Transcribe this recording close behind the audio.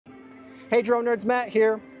Hey Drone Nerds, Matt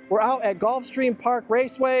here. We're out at Gulfstream Park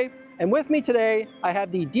Raceway, and with me today, I have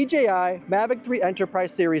the DJI Mavic 3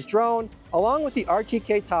 Enterprise Series drone, along with the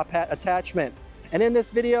RTK top hat attachment. And in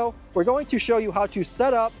this video, we're going to show you how to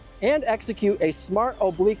set up and execute a smart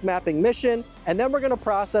oblique mapping mission, and then we're gonna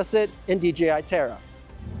process it in DJI Terra.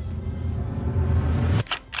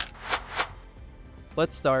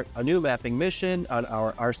 Let's start a new mapping mission on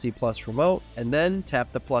our RC Plus remote and then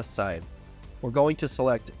tap the plus sign. We're going to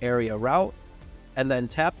select Area Route and then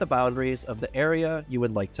tap the boundaries of the area you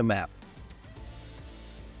would like to map.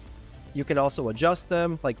 You can also adjust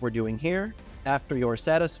them like we're doing here. After you're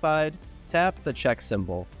satisfied, tap the check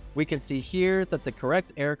symbol. We can see here that the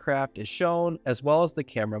correct aircraft is shown as well as the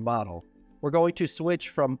camera model. We're going to switch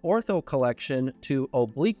from Ortho Collection to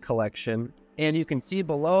Oblique Collection, and you can see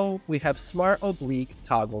below we have Smart Oblique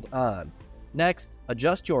toggled on. Next,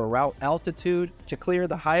 adjust your route altitude to clear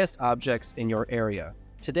the highest objects in your area.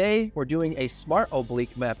 Today, we're doing a smart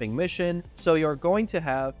oblique mapping mission, so you're going to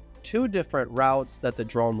have two different routes that the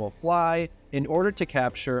drone will fly in order to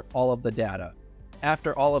capture all of the data.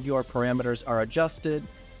 After all of your parameters are adjusted,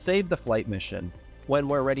 save the flight mission. When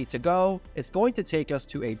we're ready to go, it's going to take us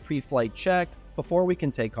to a pre-flight check before we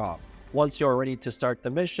can take off. Once you're ready to start the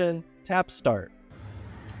mission, tap Start.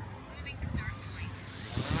 Moving to start point.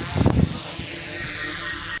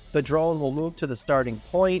 The drone will move to the starting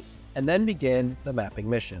point and then begin the mapping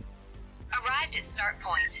mission. Arrived at start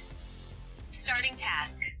point. Starting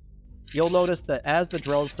task. You'll notice that as the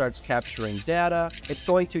drone starts capturing data, it's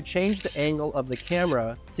going to change the angle of the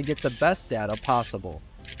camera to get the best data possible.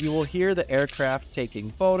 You will hear the aircraft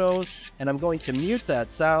taking photos, and I'm going to mute that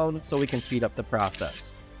sound so we can speed up the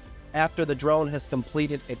process. After the drone has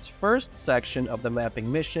completed its first section of the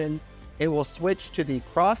mapping mission, it will switch to the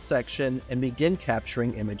cross section and begin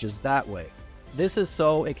capturing images that way. This is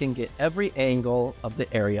so it can get every angle of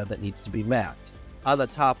the area that needs to be mapped. On the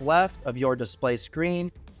top left of your display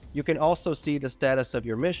screen, you can also see the status of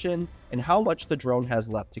your mission and how much the drone has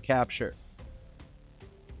left to capture.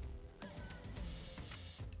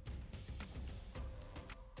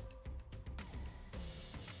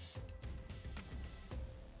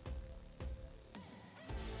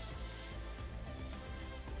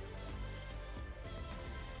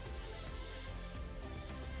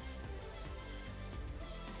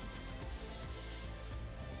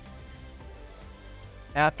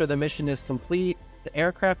 After the mission is complete, the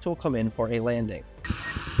aircraft will come in for a landing.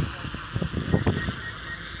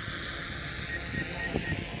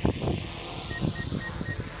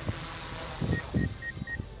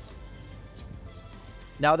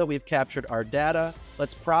 Now that we've captured our data,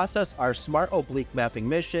 let's process our smart oblique mapping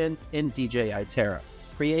mission in DJI Terra.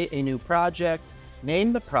 Create a new project,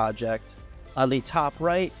 name the project. On the top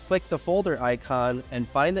right, click the folder icon and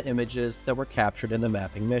find the images that were captured in the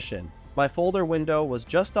mapping mission. My folder window was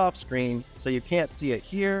just off screen, so you can't see it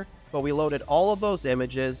here, but we loaded all of those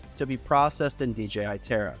images to be processed in DJI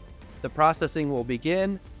Terra. The processing will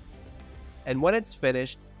begin, and when it's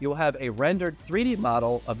finished, you'll have a rendered 3D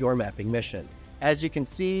model of your mapping mission. As you can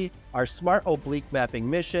see, our smart oblique mapping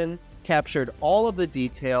mission captured all of the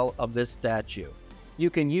detail of this statue. You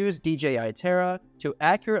can use DJI Terra to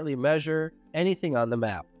accurately measure anything on the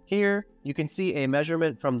map. Here, you can see a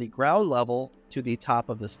measurement from the ground level to the top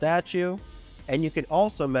of the statue, and you can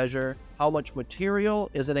also measure how much material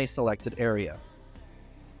is in a selected area.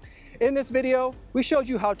 In this video, we showed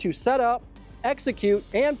you how to set up, execute,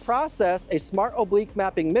 and process a smart oblique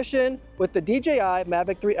mapping mission with the DJI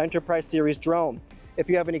Mavic 3 Enterprise Series drone. If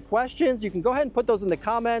you have any questions, you can go ahead and put those in the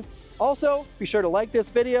comments. Also, be sure to like this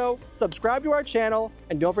video, subscribe to our channel,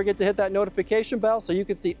 and don't forget to hit that notification bell so you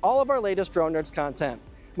can see all of our latest Drone Nerds content.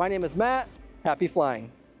 My name is Matt. Happy flying.